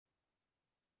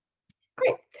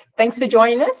Thanks for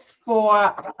joining us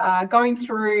for going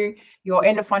through your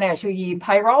end of financial year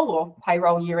payroll or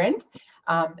payroll year end,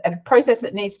 a process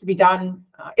that needs to be done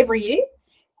every year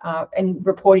and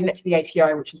reporting it to the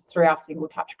ATO, which is through our single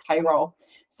touch payroll.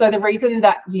 So the reason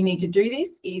that you need to do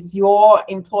this is your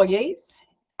employees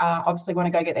obviously want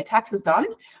to go get their taxes done,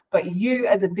 but you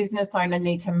as a business owner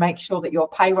need to make sure that your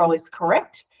payroll is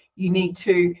correct. You need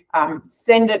to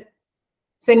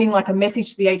sending like a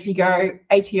message to the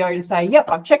ATO to say, yep,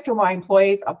 I've checked all my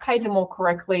employees, I've paid them all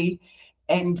correctly,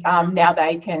 and now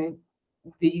they can,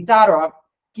 the data I've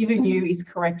given you is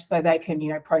correct, so they can,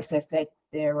 process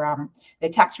their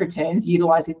tax returns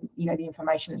utilising, the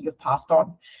information that you've passed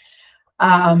on.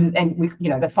 And with, the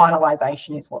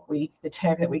finalisation is the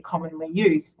term that we commonly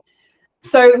use.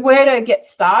 So where to get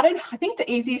started? I think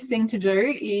the easiest thing to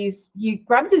do is you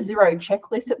grab the Xero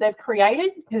checklist that they've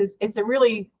created, because it's a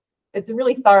really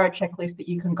thorough checklist that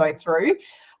you can go through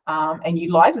and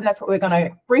utilise, and that's what we're going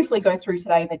to briefly go through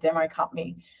today in the demo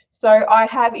company. So I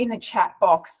have in the chat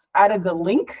box added the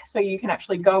link so you can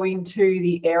actually go into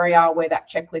the area where that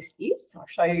checklist is. I'll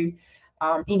show you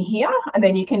in here, and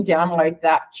then you can download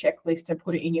that checklist and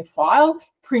put it in your file,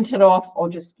 print it off, or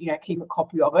just keep a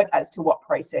copy of it as to what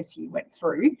process you went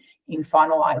through in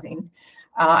finalising.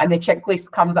 And the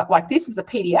checklist comes up like this as a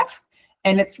PDF.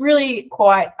 And it's really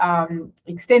quite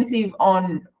extensive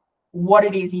on what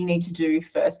it is you need to do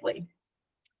firstly.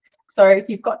 So if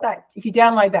you've got that, if you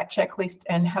download that checklist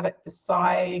and have it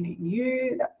beside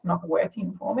you, that's not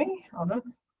working for me. Hold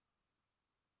on.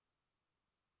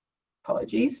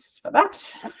 Apologies for that.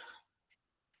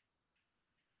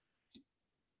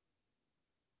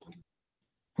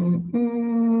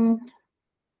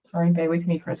 Sorry, bear with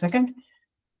me for a second.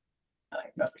 I'm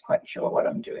not quite sure what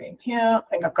I'm doing here. I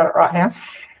think I've got it right now.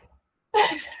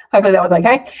 Hopefully that was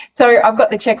okay. So I've got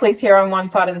the checklist here on one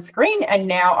side of the screen, and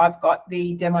now I've got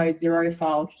the demo Xero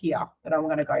file here that I'm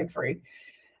going to go through.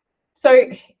 So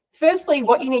firstly,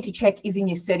 what you need to check is in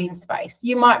your settings space.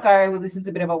 You might go, well, this is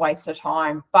a bit of a waste of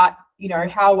time, but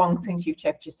how long since you've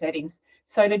checked your settings?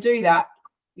 So to do that,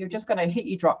 you're just going to hit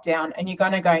your drop down and you're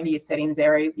going to go into your settings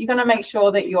areas. You're going to make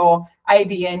sure that your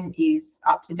ABN is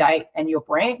up to date and your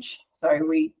branch. So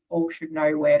we all should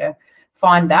know where to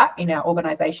find that in our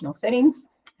organizational settings.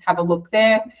 Have a look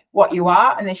there, what you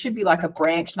are, and there should be like a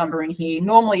branch number in here.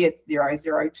 Normally it's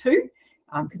 002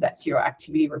 because that's your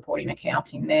activity reporting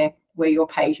account in there where your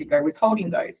pay-as-you-go withholding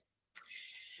goes.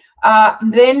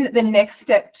 Then the next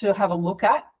step to have a look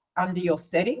at under your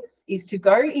settings is to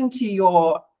go into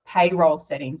your payroll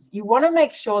settings. You want to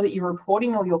make sure that you're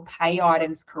reporting all your pay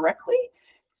items correctly.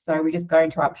 So we just go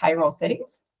into our payroll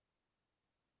settings.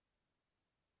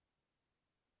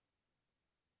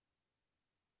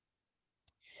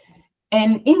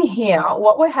 And in here,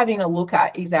 what we're having a look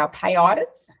at is our pay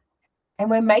items. And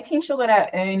we're making sure that our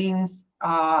earnings,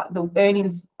 the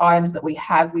earnings items that we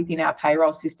have within our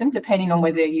payroll system, depending on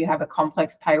whether you have a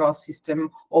complex payroll system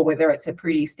or whether it's a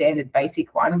pretty standard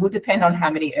basic one, will depend on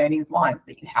how many earnings lines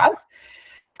that you have.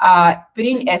 But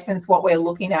in essence, what we're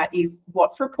looking at is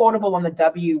what's reportable on the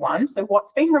W1. So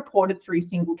what's been reported through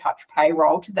single touch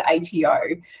payroll to the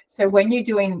ATO. So when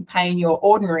you're paying your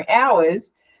ordinary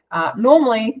hours,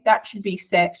 normally that should be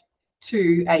set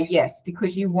to a yes,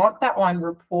 because you want that one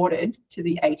reported to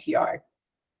the ATO.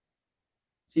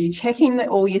 So you're checking that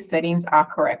all your settings are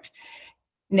correct.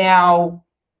 Now,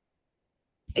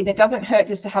 it doesn't hurt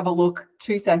just to have a look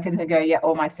 2 seconds and go, yeah,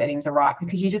 all my settings are right,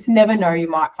 because you just never know, you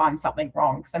might find something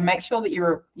wrong. So make sure that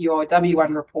your W1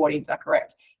 reportings are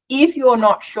correct. If you're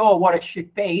not sure what it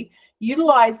should be,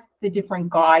 utilize the different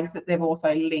guides that they've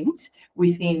also linked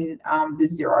within the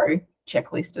Xero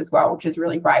checklist as well, which is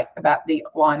really great about the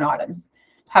line items.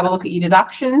 Have a look at your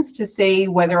deductions to see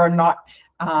whether or not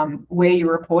where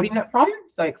you're reporting it from,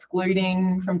 so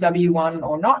excluding from W1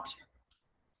 or not,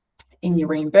 in your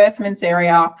reimbursements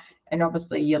area, and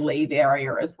obviously your leave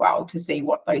area as well, to see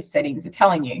what those settings are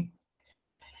telling you.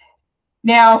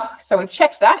 Now, so we've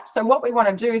checked that. So what we want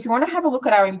to do is we want to have a look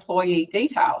at our employee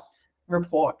details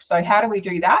report. So how do we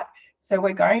do that? So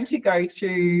we're going to go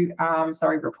to,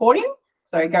 reporting.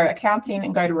 So go accounting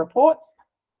and go to reports.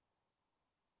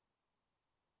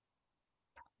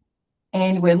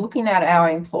 And we're looking at our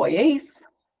employees.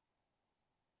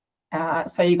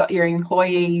 So you've got your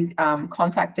employees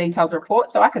contact details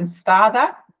report. So I can star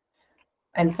that.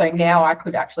 And so now I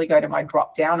could actually go to my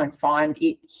drop down and find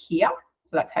it here.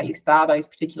 So that's how you star those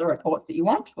particular reports that you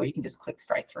want, or you can just click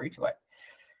straight through to it.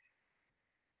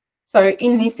 So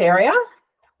in this area,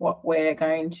 what we're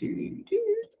going to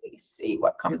do is see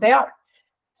what comes out.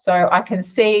 So I can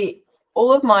see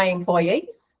all of my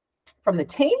employees from the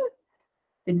team.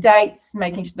 the dates,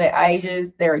 making sure their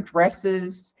ages, their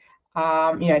addresses,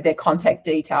 their contact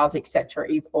details,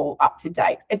 etc., is all up to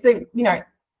date.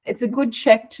 It's a good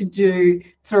check to do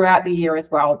throughout the year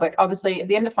as well. But obviously, at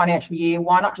the end of financial year,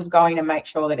 why not just go in and make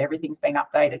sure that everything's been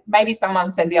updated? Maybe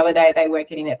someone said the other day they weren't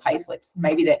getting their pay slips.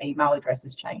 Maybe their email address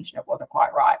has changed and it wasn't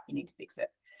quite right. You need to fix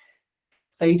it.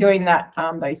 So you're doing that,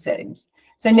 those settings.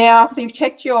 So you've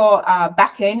checked your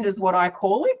back end, is what I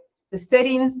call it. The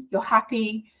settings, you're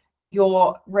happy,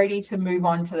 you're ready to move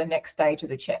on to the next stage of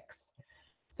the checks.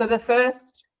 So the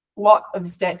first lot of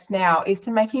steps now is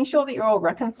to making sure that you're all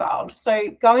reconciled. So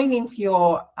going into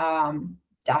your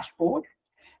dashboard,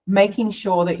 making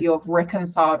sure that you've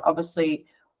reconciled, obviously,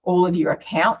 all of your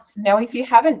accounts. Now, if you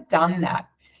haven't done that,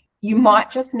 you might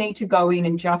just need to go in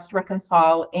and just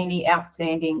reconcile any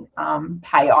outstanding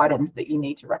pay items that you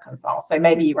need to reconcile. So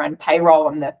maybe you run payroll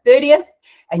on the 30th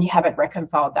and you haven't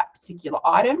reconciled that particular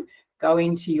item. Go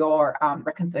into your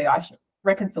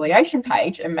reconciliation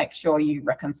page and make sure you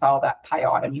reconcile that pay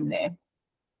item in there.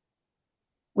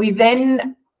 We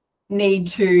then need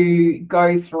to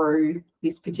go through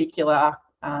this particular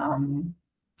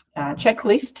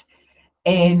checklist.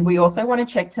 And we also want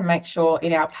to check to make sure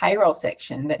in our payroll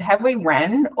section that have we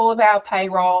ran all of our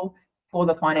payroll for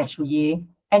the financial year,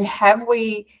 and have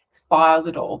we filed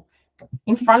it all?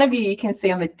 In front of you, you can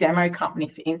see on the demo company,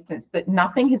 for instance, that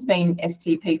nothing has been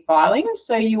STP filing.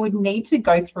 So you would need to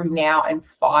go through now and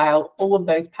file all of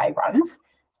those pay runs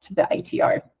to the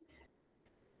ATO.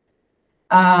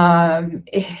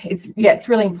 It's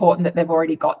really important that they've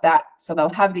already got that, so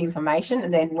they'll have the information,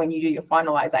 and then when you do your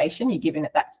finalisation, you're giving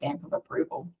it that stamp of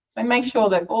approval. So make sure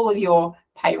that all of your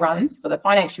pay runs for the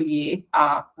financial year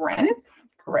are ran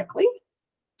correctly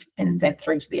and sent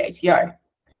through to the ATO.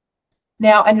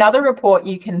 Now, another report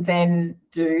you can then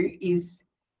do is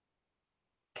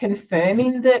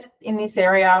confirming that in this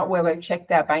area where we've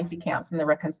checked our bank accounts and the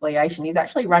reconciliation is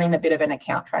actually running a bit of an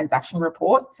account transaction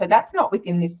report. So that's not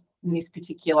within this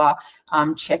particular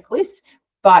checklist,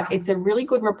 but it's a really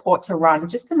good report to run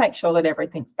just to make sure that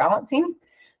everything's balancing.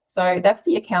 So that's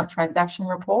the account transaction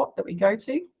report that we go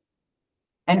to.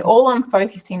 And all I'm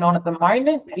focusing on at the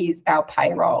moment is our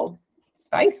payroll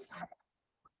space.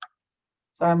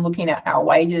 So I'm looking at our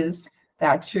wages,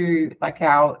 our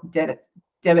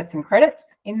debits and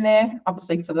credits in there,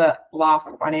 obviously for the last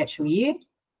financial year.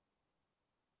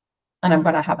 And I'm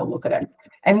going to have a look at it.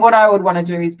 And what I would want to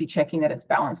do is be checking that it's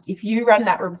balanced. If you run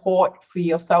that report for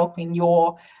yourself in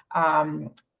your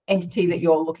entity that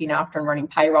you're looking after and running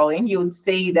payroll in, you would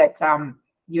see that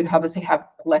you'd obviously have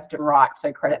left and right,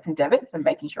 so credits and debits, and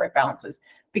making sure it balances.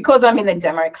 Because I'm in the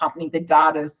demo company, the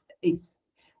data's,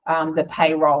 the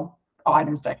payroll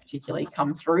items don't particularly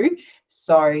come through.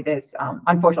 So there's,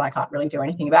 unfortunately, I can't really do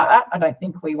anything about that. I don't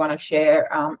think we want to share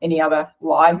any other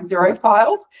live Xero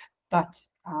files, but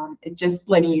it's just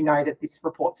letting you know that this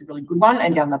report's a really good one.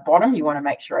 And down the bottom, you want to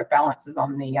make sure it balances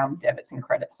on the debits and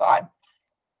credit side.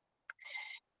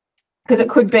 Because it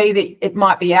could be that it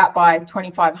might be out by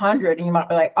 2,500 and you might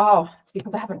be like, oh, it's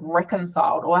because I haven't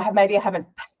reconciled, or maybe I haven't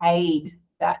paid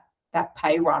that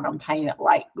pay run. I'm paying it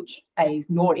late, which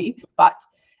is naughty, but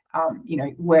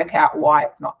work out why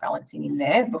it's not balancing in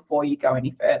there before you go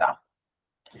any further.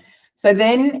 So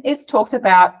then it talks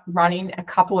about running a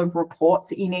couple of reports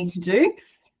that you need to do.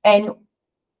 And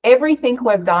everything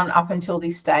we've done up until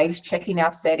this stage, checking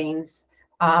our settings,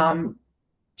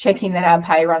 checking that our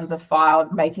pay runs are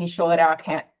filed, making sure that our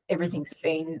account, everything's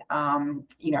been,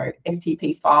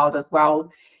 STP filed as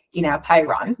well in our pay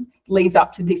runs, leads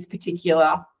up to this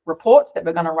particular reports that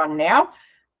we're going to run now.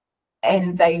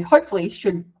 And they hopefully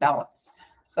should balance.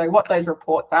 So what those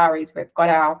reports are is we've got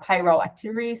our payroll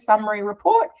activity summary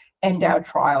report and our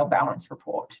trial balance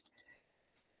report.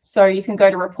 So you can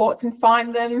go to reports and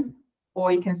find them,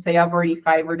 or you can see I've already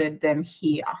favorited them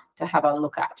here to have a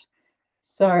look at.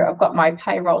 So I've got my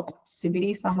payroll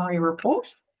activity summary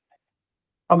report,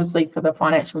 obviously for the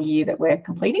financial year that we're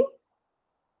completing,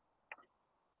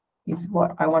 is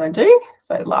what I want to do.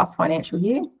 So last financial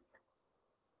year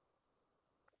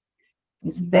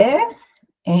is there.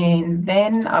 And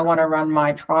then I want to run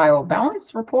my trial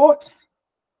balance report.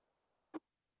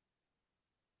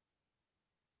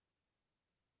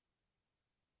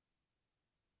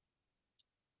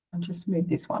 I'll just move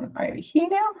this one over here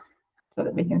now so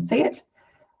that we can see it.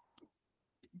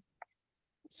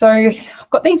 So I've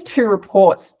got these two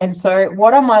reports. And so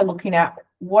what am I looking at?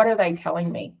 What are they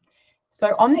telling me?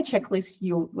 So on the checklist,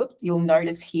 you'll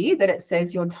notice here that it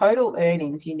says your total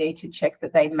earnings, you need to check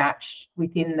that they match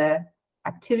within the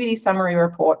activity summary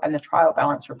report and the trial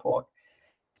balance report.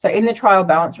 So in the trial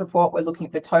balance report, we're looking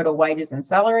for total wages and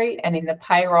salary, and in the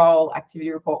payroll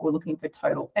activity report, we're looking for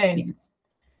total earnings.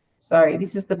 So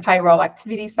this is the payroll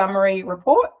activity summary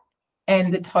report,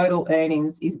 and the total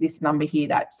earnings is this number here,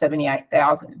 that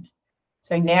 78,000.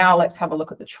 So now let's have a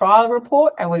look at the trial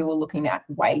report, and we were looking at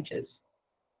wages.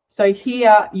 So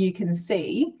here you can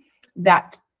see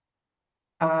that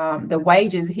the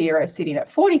wages here are sitting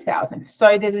at 40,000.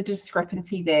 So there's a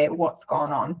discrepancy there. What's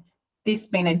gone on? This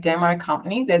being a demo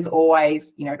company, there's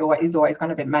always, it is always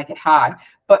going to make it hard.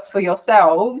 But for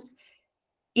yourselves,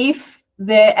 if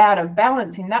they're out of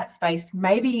balance in that space,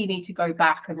 maybe you need to go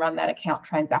back and run that account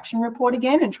transaction report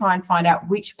again and try and find out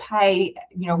which pay,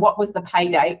 what was the pay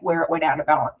date where it went out of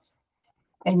balance.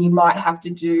 And you might have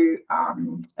to do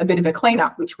a bit of a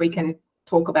cleanup, which we can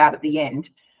talk about at the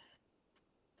end.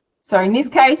 So in this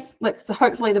case,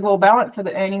 hopefully they're all balanced, so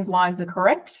the earnings lines are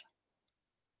correct.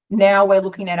 Now we're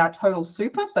looking at our total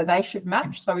super, so they should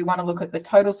match. So we want to look at the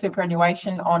total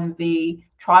superannuation on the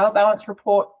trial balance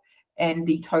report and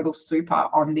the total super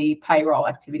on the payroll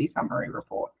activity summary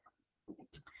report.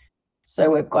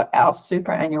 So we've got our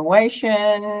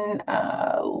superannuation.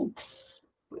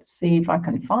 Let's see if I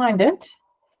can find it.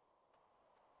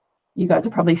 You guys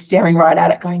are probably staring right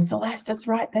at it going, Celeste, it's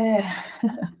right there.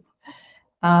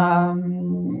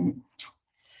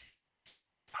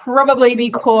 Probably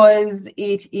because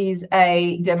it is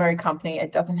a demo company,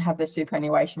 it doesn't have the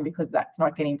superannuation because that's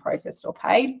not getting processed or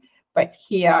paid. But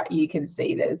here you can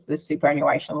see there's the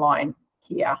superannuation line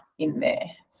here in there.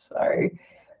 So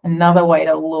another way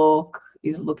to look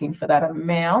is looking for that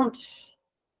amount.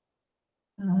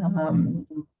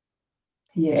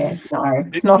 Yeah, no,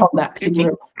 it's not on that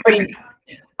particular.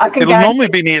 It'll normally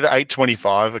be near the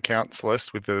 825 account,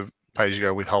 Celeste, with the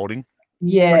pay-as-you-go withholding.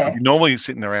 Yeah. Normally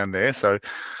sitting around there, so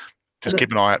just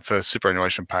keep an eye out for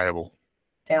superannuation payable.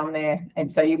 Down there,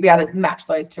 and so you'll be able to match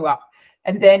those two up.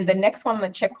 And then the next one on the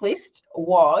checklist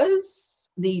was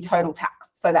the total tax,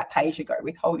 so that pay-as-you-go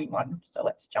withholding one. So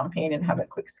let's jump in and have a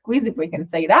quick squeeze if we can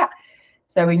see that.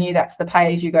 So we knew that's the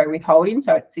pay-as-you-go withholding,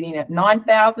 so it's sitting at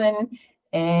 9,000.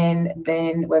 And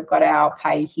then we've got our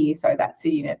pay here, so that's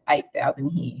sitting at 8,000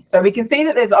 here. So we can see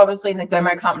that there's obviously in the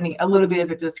demo company a little bit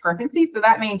of a discrepancy. So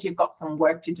that means you've got some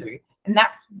work to do. And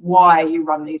that's why you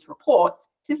run these reports,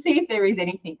 to see if there is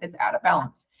anything that's out of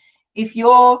balance. If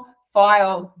your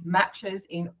file matches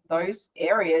in those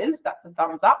areas, that's a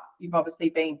thumbs up. You've obviously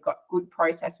got good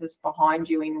processes behind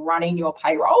you in running your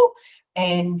payroll.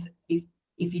 And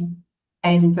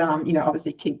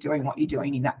obviously keep doing what you're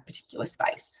doing in that particular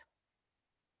space.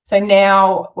 So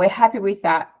now we're happy with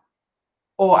that,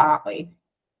 or aren't we?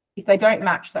 If they don't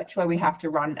match, that's where we have to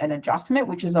run an adjustment,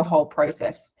 which is a whole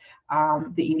process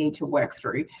that you need to work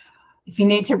through. If you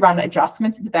need to run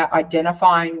adjustments, it's about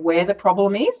identifying where the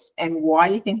problem is and why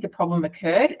you think the problem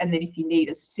occurred. And then if you need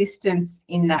assistance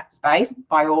in that space,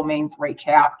 by all means, reach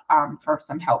out for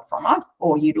some help from us,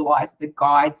 or utilize the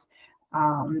guides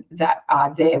that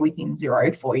are there within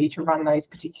Xero for you to run those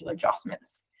particular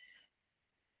adjustments.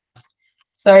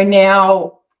 So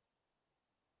now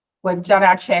we've done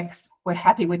our checks, we're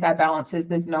happy with our balances,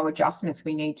 there's no adjustments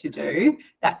we need to do.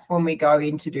 That's when we go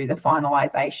in to do the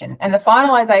finalisation. And the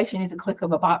finalisation is a click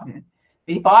of a button.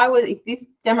 But if this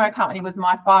demo company was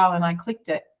my file and I clicked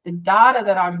it, the data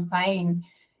that I'm saying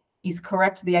is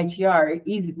correct to the ATO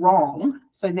is wrong.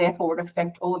 So therefore it would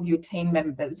affect all of your team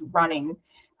members running,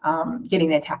 getting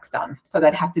their tax done. So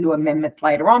they'd have to do amendments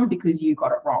later on because you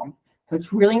got it wrong. So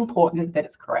it's really important that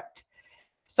it's correct.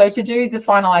 So to do the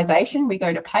finalisation, we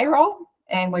go to payroll,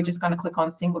 and we're just going to click on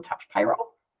Single Touch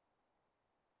Payroll.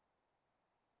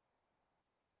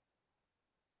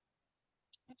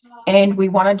 And we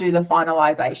want to do the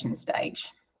finalisation stage.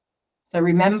 So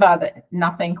remember that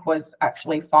nothing was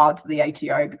actually filed to the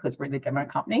ATO because we're the demo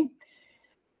company.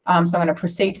 So I'm going to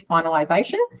proceed to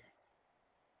finalisation.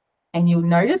 And you'll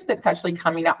notice that it's actually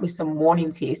coming up with some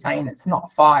warnings here saying it's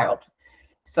not filed.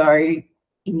 So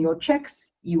in your checks,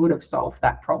 you would have solved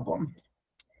that problem.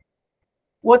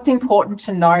 What's important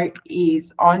to note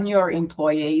is on your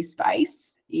employee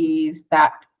space is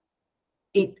that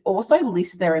it also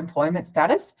lists their employment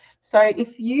status. So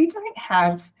if you don't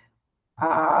have,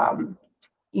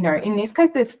 in this case,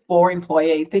 there's 4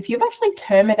 employees, but if you've actually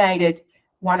terminated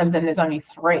one of them, there's only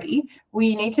 3,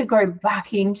 we need to go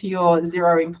back into your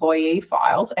Xero employee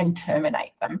files and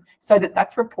terminate them so that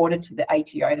that's reported to the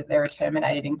ATO that they're a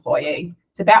terminated employee.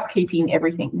 It's about keeping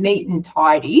everything neat and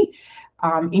tidy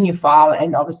in your file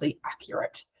and obviously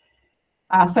accurate.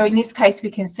 So in this case, we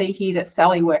can see here that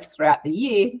Sally worked throughout the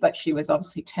year, but she was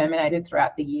obviously terminated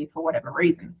throughout the year for whatever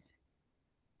reasons.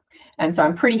 And so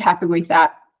I'm pretty happy with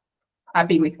that.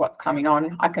 happy with what's coming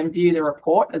on, I can view the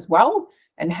report as well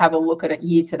and have a look at it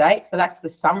year to date. So that's the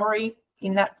summary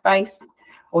in that space,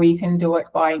 or you can do it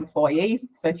by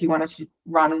employees. So if you wanted to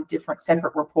run different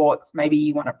separate reports, maybe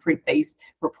you want to print these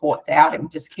reports out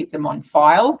and just keep them on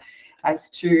file as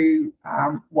to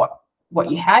what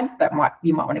you had.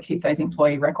 You might want to keep those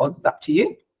employee records. It's up to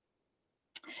you.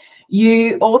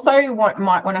 You also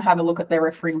might want to have a look at their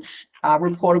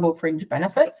reportable fringe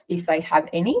benefits if they have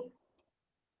any.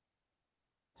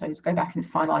 So just go back into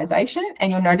finalisation,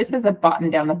 and you'll notice there's a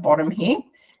button down the bottom here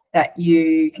that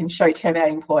you can show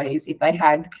terminated employees. If they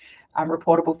had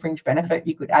reportable fringe benefit,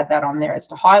 you could add that on there as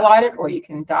to highlight it, or you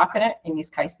can darken it. In this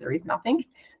case, there is nothing.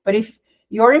 But if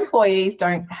your employees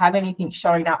don't have anything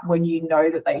showing up when you know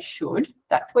that they should,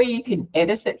 that's where you can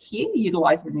edit it here,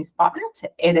 utilising this button to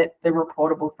edit the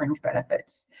reportable fringe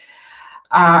benefits.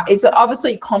 It's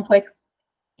obviously complex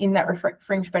in that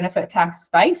fringe benefit tax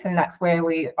space, and that's where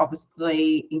we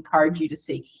obviously encourage you to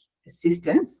seek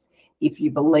assistance if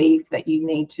you believe that you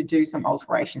need to do some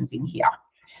alterations in here.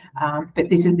 But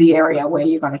this is the area where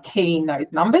you're going to key in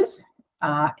those numbers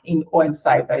and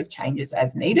save those changes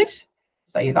as needed.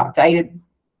 So you've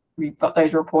we've got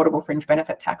those reportable fringe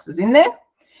benefit taxes in there.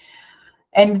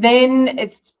 And then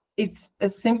it's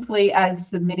as simply as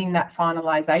submitting that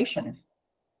finalisation.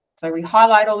 So we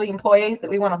highlight all the employees that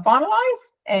we want to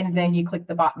finalise, and then you click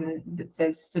the button that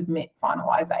says submit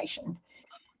finalisation.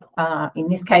 In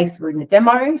this case, we're in the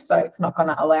demo, so it's not going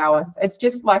to allow us. It's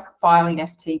just like filing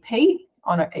STP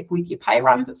on it with your pay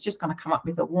runs. It's just going to come up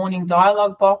with a warning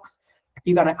dialog box.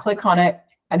 You're going to click on it,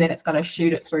 and then it's going to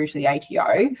shoot it through to the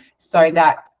ATO so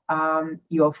that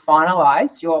you'll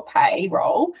finalise your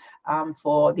payroll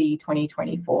for the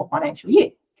 2024 financial year.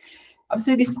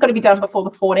 Obviously, this has got to be done before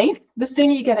the 14th. The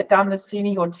sooner you get it done, the sooner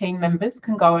your team members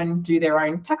can go and do their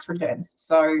own tax returns.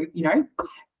 So, you know,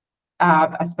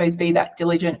 I suppose be that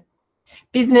diligent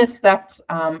business that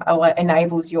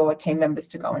enables your team members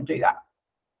to go and do that.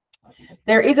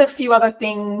 There is a few other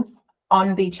things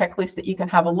on the checklist that you can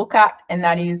have a look at, and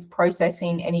that is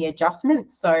processing any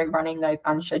adjustments. So running those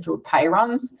unscheduled pay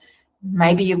runs.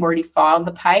 Maybe you've already filed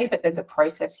the pay, but there's a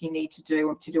process you need to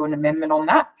do an amendment on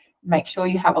that. Make sure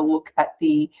you have a look at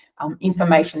the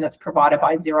information that's provided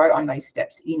by Xero on those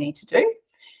steps that you need to do.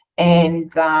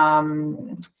 And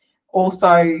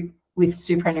also with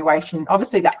superannuation,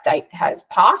 obviously that date has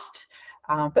passed,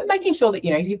 but making sure that,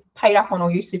 you know, you've paid up on all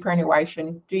your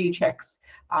superannuation, do your checks.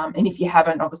 And if you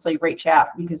haven't, obviously reach out,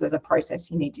 because there's a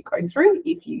process you need to go through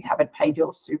if you haven't paid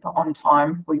your super on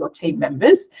time for your team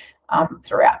members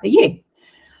throughout the year.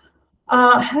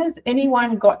 Has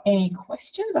anyone got any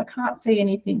questions? I can't see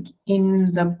anything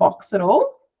in the box at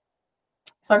all.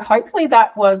 So hopefully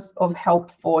that was of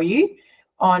help for you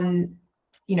on,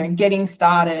 you know, getting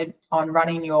started on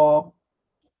running your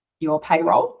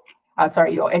payroll.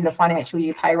 Your end of financial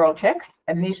year payroll checks.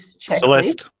 And this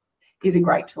checklist is a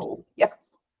great tool.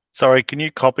 Yes. Sorry, can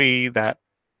you copy that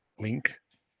link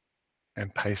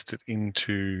and paste it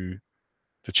into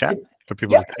the chat for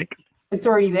people to take? It's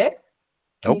already there.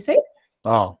 Can you see it?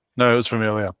 Oh, no, it was from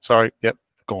earlier. Sorry. Yep,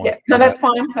 it's gone. Yeah, no, that's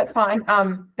fine. That's fine.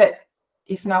 But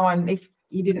if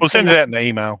you didn't, we'll send it out in the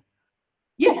email.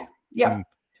 Yeah, yeah.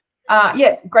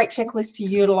 Yeah, great checklist to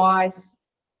utilise,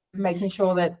 making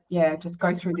sure that, just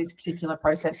go through this particular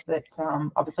process that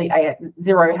obviously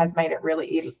Xero has made it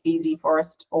really easy for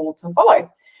us all to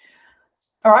follow.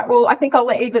 All right, well, I think I'll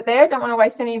leave it there. Don't want to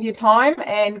waste any of your time,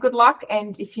 and good luck.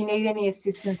 And if you need any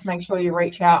assistance, make sure you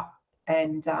reach out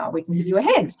and we can give you a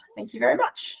hand. Thank you very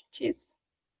much. Cheers.